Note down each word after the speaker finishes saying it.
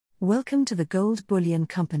Welcome to the Gold Bullion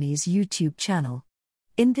Company's YouTube channel.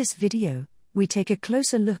 In this video, we take a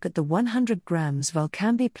closer look at the 100 grams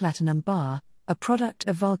Valcambi Platinum Bar, a product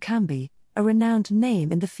of Valcambi, a renowned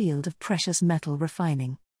name in the field of precious metal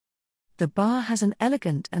refining. The bar has an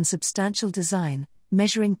elegant and substantial design,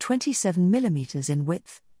 measuring 27 mm in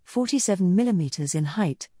width, 47 mm in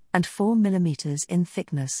height, and 4 mm in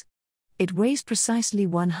thickness. It weighs precisely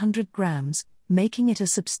 100 grams, making it a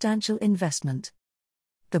substantial investment.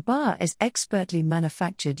 The bar is expertly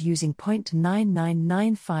manufactured using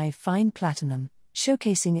 0.9995 fine platinum,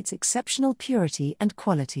 showcasing its exceptional purity and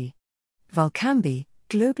quality. Valcambi,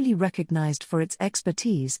 globally recognized for its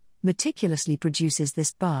expertise, meticulously produces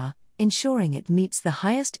this bar, ensuring it meets the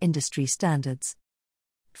highest industry standards.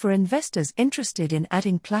 For investors interested in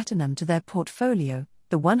adding platinum to their portfolio,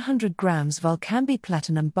 the 100 grams Valcambi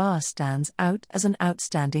Platinum Bar stands out as an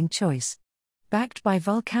outstanding choice. Backed by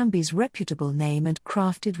Valcambi's reputable name and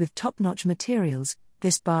crafted with top-notch materials,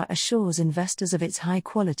 this bar assures investors of its high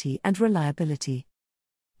quality and reliability.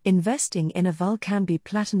 Investing in a Valcambi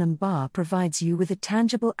Platinum Bar provides you with a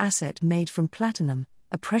tangible asset made from platinum,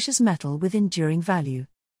 a precious metal with enduring value.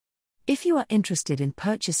 If you are interested in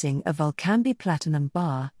purchasing a Valcambi Platinum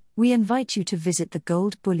Bar, we invite you to visit the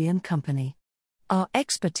Gold Bullion Company. Our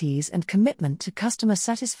expertise and commitment to customer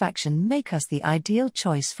satisfaction make us the ideal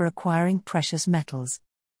choice for acquiring precious metals.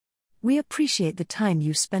 We appreciate the time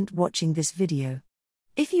you spent watching this video.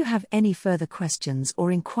 If you have any further questions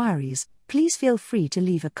or inquiries, please feel free to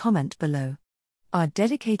leave a comment below. Our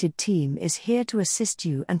dedicated team is here to assist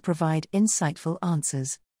you and provide insightful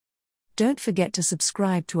answers. Don't forget to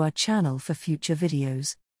subscribe to our channel for future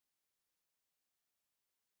videos.